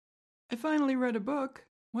I finally read a book.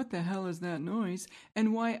 What the hell is that noise?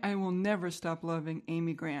 And why I will never stop loving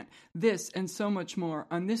Amy Grant. This and so much more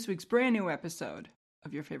on this week's brand new episode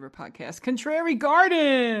of your favorite podcast, Contrary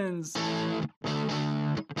Gardens. Contrary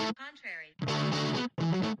Gardens.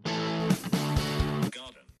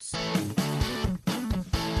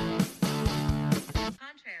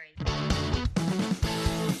 Contrary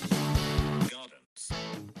Gardens.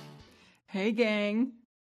 Hey, gang.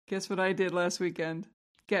 Guess what I did last weekend?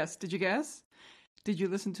 Guess. Did you guess? Did you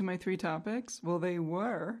listen to my 3 topics? Well, they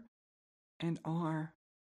were and are.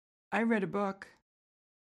 I read a book.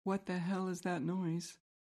 What the hell is that noise?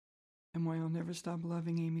 And why I'll never stop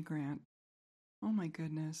loving Amy Grant. Oh my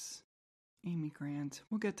goodness. Amy Grant.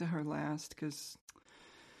 We'll get to her last because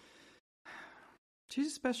she's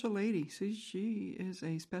a special lady. See, she is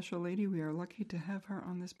a special lady. We are lucky to have her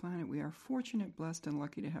on this planet. We are fortunate, blessed, and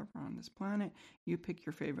lucky to have her on this planet. You pick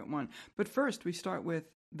your favorite one. But first, we start with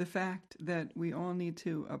the fact that we all need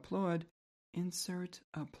to applaud. Insert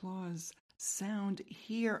applause sound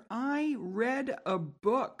here. I read a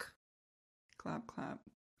book. Clap, clap,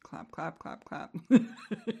 clap, clap, clap, clap.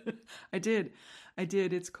 I did.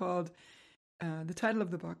 It's called, the title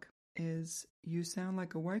of the book is You Sound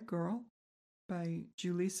Like a White Girl by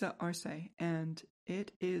Julissa Arce. And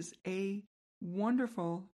it is a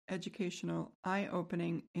wonderful, educational,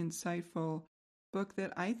 eye-opening, insightful book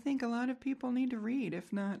that I think a lot of people need to read,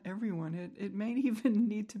 if not everyone. It may even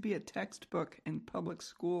need to be a textbook in public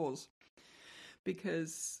schools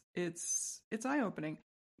because it's eye-opening.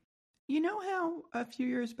 You know how a few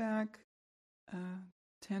years back,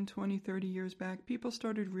 10, 20, 30 years back, people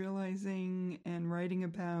started realizing and writing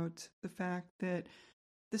about the fact that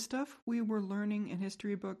the stuff we were learning in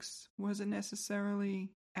history books wasn't necessarily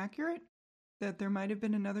accurate, that there might have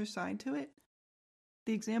been another side to it?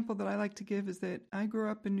 The example that I like to give is that I grew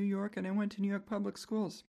up in New York and I went to New York public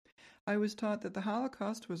schools. I was taught that the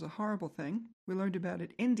Holocaust was a horrible thing. We learned about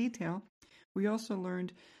it in detail. We also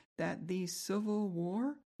learned that the Civil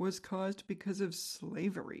War was caused because of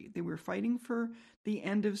slavery. They were fighting for the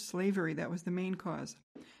end of slavery. That was the main cause.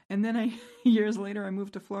 And then years later, I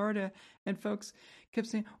moved to Florida and folks kept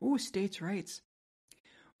saying, oh, states' rights.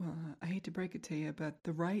 Well, I hate to break it to you, but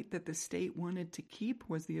the right that the state wanted to keep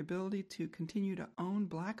was the ability to continue to own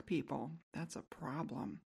black people. That's a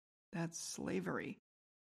problem. That's slavery.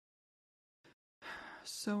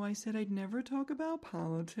 So I said I'd never talk about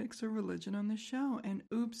politics or religion on the show, and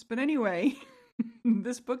oops. But anyway,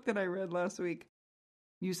 this book that I read last week,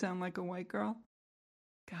 You Sound Like a White Girl.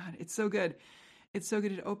 God, it's so good. It's so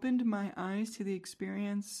good. It opened my eyes to the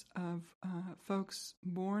experience of folks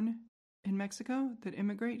born in Mexico that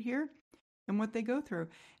immigrate here and what they go through.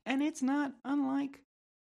 And it's not unlike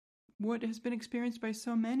what has been experienced by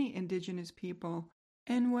so many indigenous people.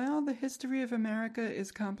 And while the history of America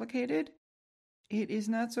is complicated, it is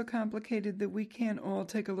not so complicated that we can't all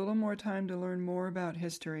take a little more time to learn more about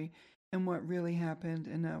history and what really happened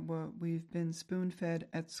and not what we've been spoon-fed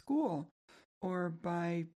at school or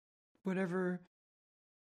by whatever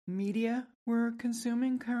media we're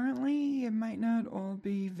consuming currently. It might not all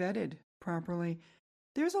be vetted properly.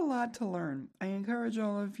 There's a lot to learn. I encourage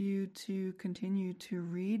all of you to continue to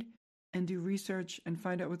read and do research and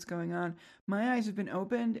find out what's going on. My eyes have been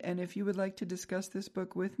opened, and if you would like to discuss this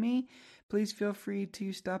book with me, please feel free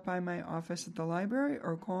to stop by my office at the library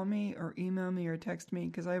or call me or email me or text me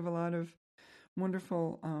because I have a lot of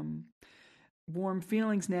wonderful, warm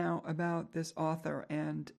feelings now about this author,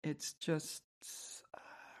 and it's just,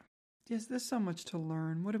 yes, there's so much to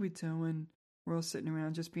learn. What are we doing? We're all sitting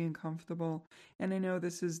around just being comfortable. And I know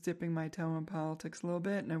this is dipping my toe in politics a little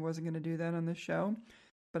bit, and I wasn't going to do that on the show.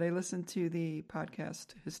 But I listened to the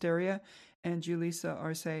podcast Hysteria, and Julissa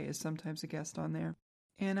Arce is sometimes a guest on there.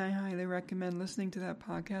 And I highly recommend listening to that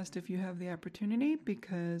podcast if you have the opportunity,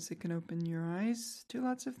 because it can open your eyes to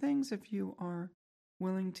lots of things if you are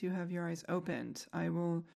willing to have your eyes opened. I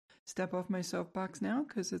will step off my soapbox now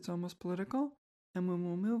because it's almost political, and we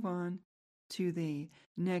will move on to the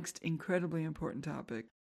next incredibly important topic.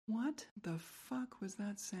 What the fuck was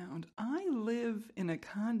that sound? I live in a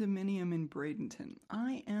condominium in Bradenton.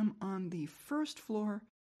 I am on the first floor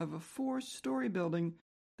of a 4-story building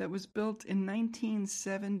that was built in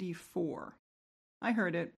 1974. I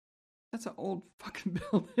heard it. That's an old fucking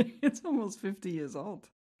building. It's almost 50 years old.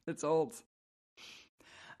 It's old.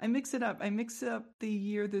 I mix it up. I mix up the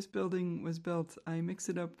year this building was built. I mix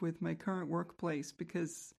it up with my current workplace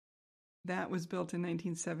because that was built in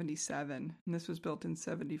 1977, and this was built in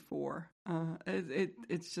 74.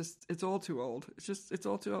 It's all too old. It's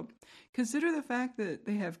all too old. Consider the fact that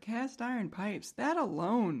they have cast iron pipes. That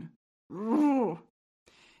alone. Ugh.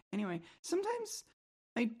 Anyway, sometimes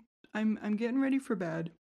I'm getting ready for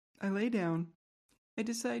bed. I lay down. I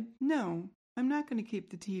decide, no, I'm not going to keep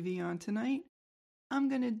the TV on tonight. I'm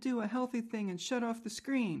going to do a healthy thing and shut off the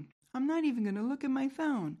screen. I'm not even going to look at my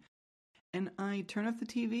phone. And I turn off the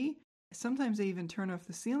TV. Sometimes I even turn off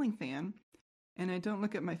the ceiling fan. And I don't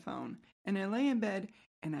look at my phone. And I lay in bed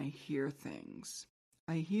and I hear things.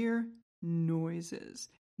 I hear noises.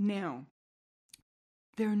 Now,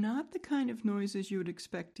 they're not the kind of noises you would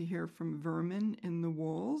expect to hear from vermin in the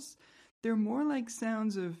walls. They're more like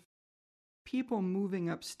sounds of people moving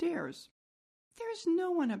upstairs. There's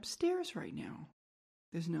no one upstairs right now.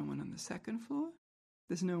 There's no one on the second floor.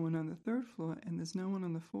 There's no one on the third floor. And there's no one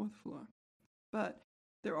on the fourth floor. But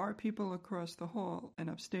there are people across the hall and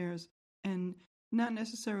upstairs and not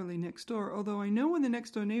necessarily next door, although I know when the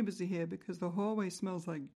next door neighbors are here because the hallway smells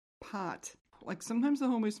like pot. Like sometimes the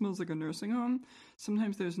hallway smells like a nursing home,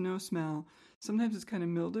 sometimes there's no smell, sometimes it's kind of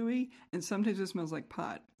mildewy, and sometimes it smells like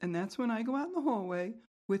pot. And that's when I go out in the hallway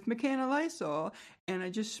with my can of Lysol and I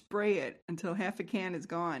just spray it until half a can is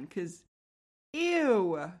gone because,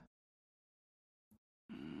 ew.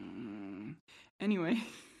 Anyway.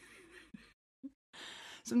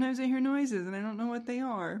 Sometimes I hear noises and I don't know what they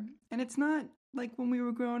are. And it's not like when we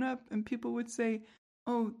were growing up and people would say,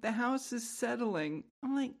 oh, the house is settling.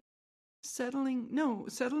 I'm like, settling? No,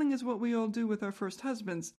 settling is what we all do with our first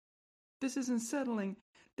husbands. This isn't settling.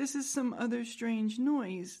 This is some other strange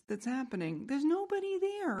noise that's happening. There's nobody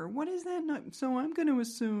there. What is that noise? So I'm going to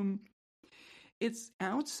assume it's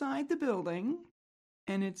outside the building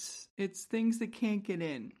and it's things that can't get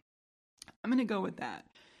in. I'm going to go with that.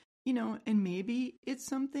 You know, and maybe it's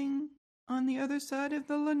something on the other side of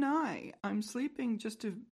the lanai. I'm sleeping just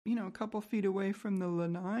a couple feet away from the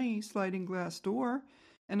lanai sliding glass door.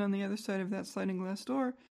 And on the other side of that sliding glass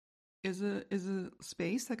door is a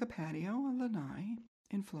space like a patio, a lanai.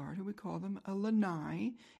 In Florida, we call them a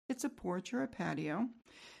lanai. It's a porch or a patio.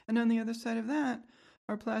 And on the other side of that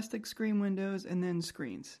are plastic screen windows and then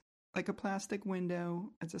screens. Like a plastic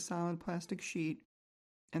window, it's a solid plastic sheet.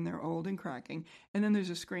 And they're old and cracking. And then there's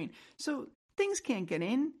a screen. So things can't get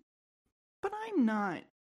in. But I'm not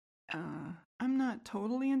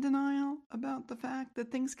totally in denial about the fact that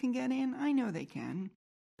things can get in. I know they can.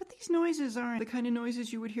 But these noises aren't the kind of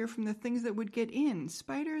noises you would hear from the things that would get in.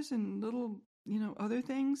 Spiders and little, other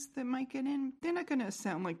things that might get in. They're not going to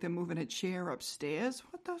sound like they're moving a chair upstairs.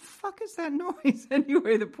 What the fuck is that noise?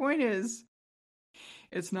 Anyway, the point is,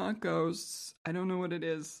 it's not ghosts. I don't know what it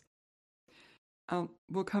is.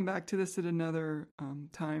 We'll come back to this at another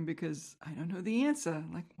time because I don't know the answer.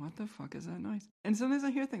 Like, what the fuck is that noise? And sometimes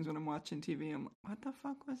I hear things when I'm watching TV. I'm like, what the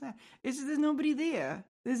fuck was that? There's nobody there.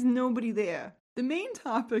 There's nobody there. The main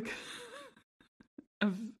topic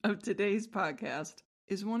of today's podcast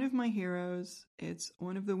is one of my heroes. It's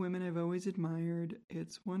one of the women I've always admired.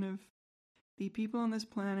 It's one of the people on this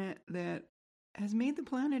planet that has made the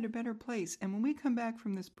planet a better place. And when we come back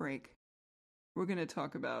from this break, we're going to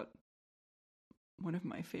talk about one of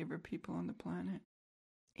my favorite people on the planet,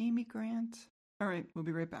 Amy Grant. All right, we'll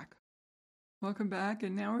be right back. Welcome back,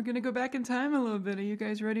 and now we're going to go back in time a little bit. Are you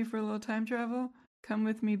guys ready for a little time travel? Come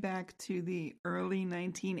with me back to the early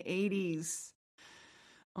 1980s.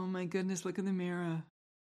 Oh my goodness, look in the mirror.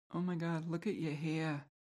 Oh my God, look at your hair.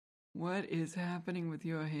 What is happening with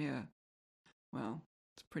your hair? Well,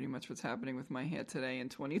 it's pretty much what's happening with my hair today in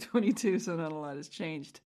 2022, so not a lot has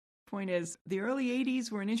changed. Point is, the early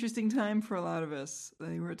 80s were an interesting time for a lot of us.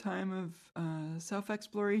 They were a time of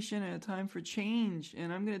self-exploration and a time for change.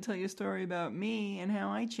 And I'm going to tell you a story about me and how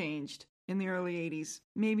I changed in the early 80s.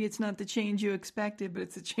 Maybe it's not the change you expected, but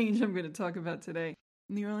it's the change I'm going to talk about today.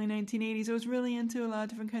 In the early 1980s, I was really into a lot of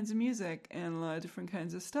different kinds of music and a lot of different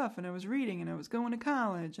kinds of stuff. And I was reading and I was going to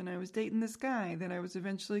college and I was dating this guy that I was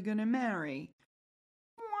eventually going to marry.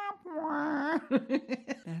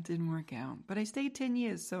 That didn't work out. But I stayed 10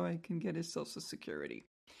 years so I can get his Social Security.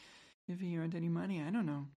 If he earned any money, I don't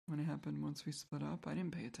know when it happened once we split up. I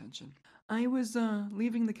didn't pay attention. I was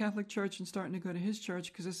leaving the Catholic Church and starting to go to his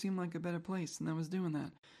church because it seemed like a better place, and I was doing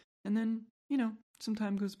that. And then, some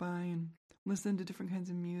time goes by and listen to different kinds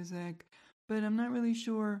of music. But I'm not really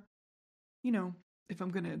sure, if I'm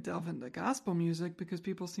going to delve into gospel music because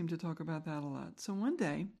people seem to talk about that a lot. So one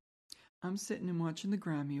day, I'm sitting and watching the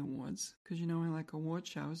Grammy Awards because I like award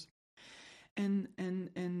shows, and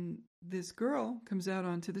this girl comes out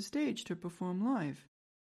onto the stage to perform live,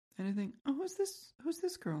 and I think, oh, who's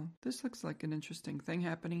this girl? This looks like an interesting thing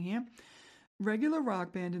happening here. Regular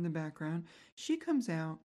rock band in the background. She comes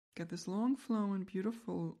out, got this long flowing,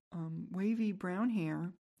 beautiful, wavy brown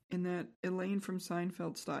hair in that Elaine from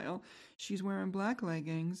Seinfeld style. She's wearing black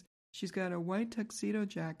leggings. She's got a white tuxedo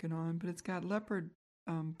jacket on, but it's got leopard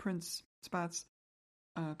prints, spots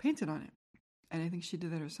painted on it. And I think she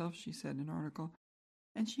did that herself, she said in an article.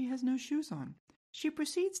 And she has no shoes on. She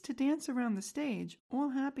proceeds to dance around the stage, all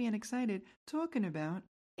happy and excited, talking about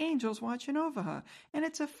angels watching over her. And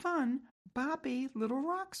it's a fun, boppy little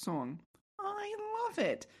rock song. I love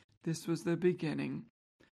it. This was the beginning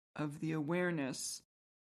of the awareness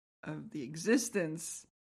of the existence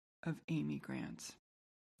of Amy Grant.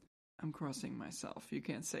 I'm crossing myself. You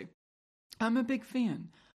can't say. I'm a big fan.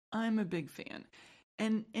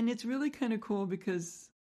 And it's really kind of cool because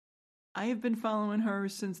I have been following her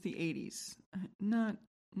since the 80s. Not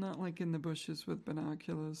like in the bushes with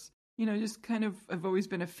binoculars. Just kind of, I've always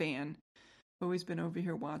been a fan. Always been over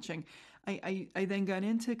here watching. I then got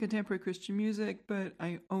into contemporary Christian music, but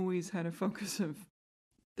I always had a focus of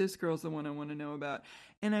this girl's the one I want to know about.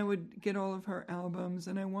 And I would get all of her albums,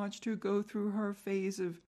 and I watched her go through her phase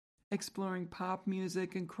of exploring pop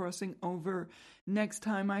music and crossing over Next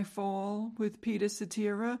Time I Fall with Peter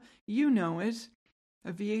Cetera. You know it.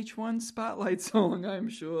 A VH1 Spotlight song, I'm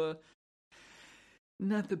sure.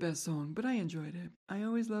 Not the best song, but I enjoyed it. I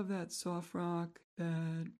always love that soft rock,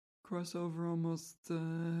 that crossover almost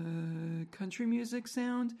country music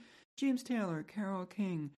sound. James Taylor, Carole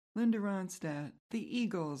King, Linda Ronstadt, The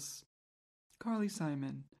Eagles, Carly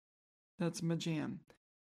Simon. That's my jam.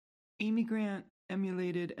 Amy Grant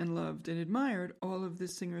emulated and loved and admired all of the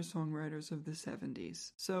singer-songwriters of the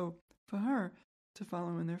 70s. So for her to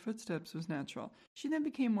follow in their footsteps was natural. She then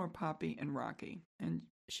became more poppy and rocky, and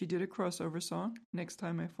she did a crossover song, Next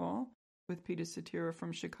Time I Fall, with Peter Cetera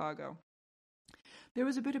from Chicago. There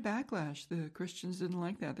was a bit of backlash. The Christians didn't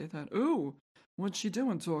like that. They thought, ooh, what's she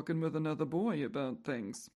doing talking with another boy about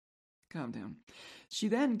things? Calm down. She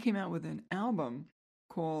then came out with an album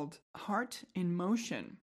called Heart in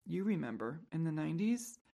Motion. You remember, in the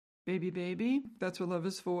 90s? Baby, baby, that's what love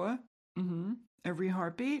is for. Every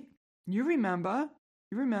heartbeat. You remember.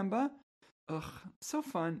 Ugh, so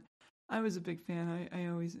fun. I was a big fan. I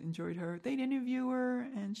always enjoyed her. They'd interview her,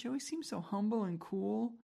 and she always seemed so humble and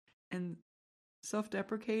cool and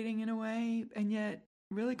self-deprecating in a way, and yet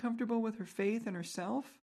really comfortable with her faith and herself.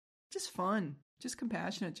 Just fun. Just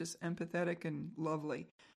compassionate, just empathetic and lovely.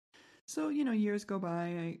 So, years go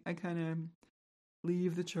by. I kind of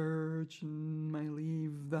leave the church, and I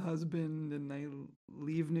leave the husband, and I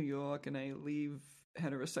leave New York, and I leave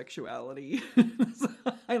heterosexuality.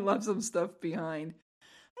 I left some stuff behind.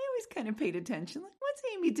 I always kind of paid attention. Like, what's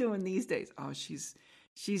Amy doing these days? Oh, she's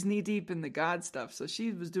knee deep in the God stuff. So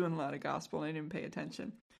she was doing a lot of gospel, and I didn't pay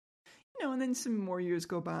attention. And then some more years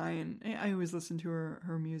go by, and I always listened to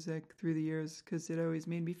her music through the years because it always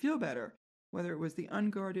made me feel better. Whether it was the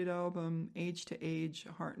Unguarded album, Age to Age,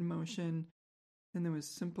 Heart in Motion, then there was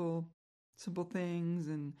Simple Things,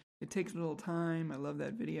 and It Takes a Little Time. I love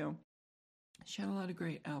that video. She had a lot of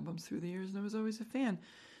great albums through the years, and I was always a fan.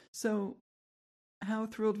 So how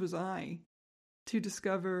thrilled was I to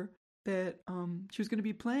discover that she was going to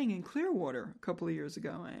be playing in Clearwater a couple of years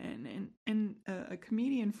ago, and a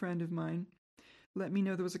comedian friend of mine let me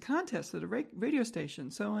know there was a contest at a radio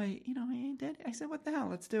station. So I did. I said, what the hell?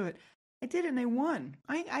 Let's do it. I did it, and I won.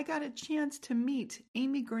 I got a chance to meet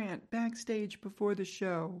Amy Grant backstage before the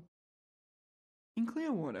show in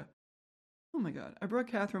Clearwater. Oh my God. I brought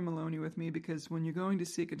Catherine Maloney with me because when you're going to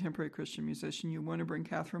see a contemporary Christian musician, you want to bring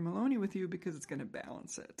Catherine Maloney with you because it's going to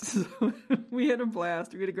balance it. So we had a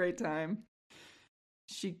blast. We had a great time.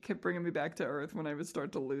 She kept bringing me back to earth when I would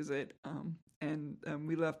start to lose it. And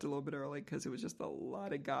we left a little bit early because it was just a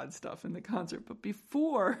lot of God stuff in the concert. But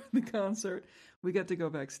before the concert, we got to go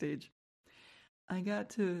backstage. I got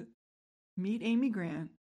to meet Amy Grant,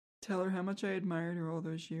 tell her how much I admired her all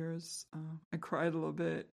those years. I cried a little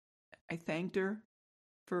bit. I thanked her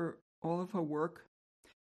for all of her work,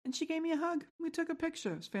 and she gave me a hug. We took a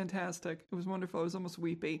picture. It was fantastic. It was wonderful. I was almost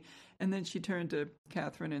weepy. And then she turned to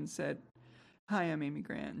Catherine and said, hi, I'm Amy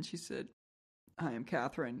Grant. And she said, hi, I'm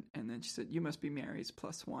Catherine. And then she said, you must be Mary's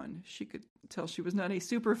 +1. She could tell she was not a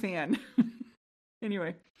super fan.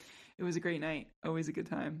 Anyway, it was a great night. Always a good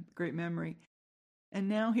time. Great memory. And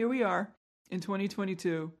now here we are in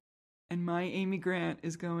 2022. And my Amy Grant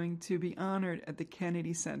is going to be honored at the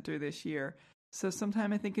Kennedy Center this year. So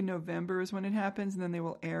sometime I think in November is when it happens, and then they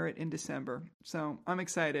will air it in December. So I'm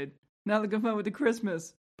excited. Not looking forward to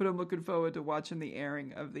Christmas, but I'm looking forward to watching the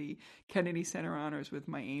airing of the Kennedy Center honors with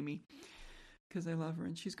my Amy, because I love her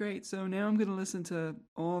and she's great. So now I'm going to listen to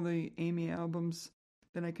all the Amy albums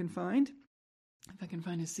that I can find. If I can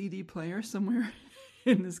find a CD player somewhere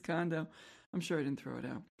in this condo. I'm sure I didn't throw it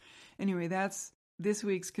out. Anyway, that's this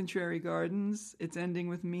week's Contrary Gardens. It's ending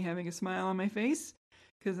with me having a smile on my face.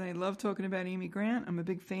 because I love talking about Amy Grant. I'm a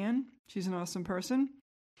big fan. She's an awesome person.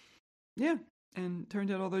 Yeah. And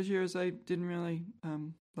turned out all those years I didn't really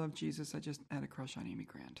love Jesus. I just had a crush on Amy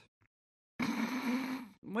Grant.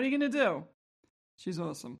 What are you going to do? She's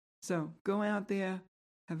awesome. So go out there.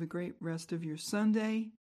 Have a great rest of your Sunday.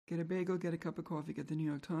 Get a bagel, get a cup of coffee, get the New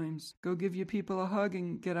York Times. Go give your people a hug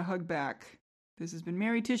and get a hug back. This has been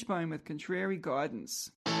Mary Tischbein with Contrary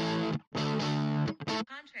Gardens. Contrary.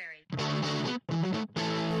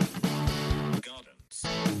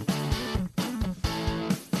 Gardens.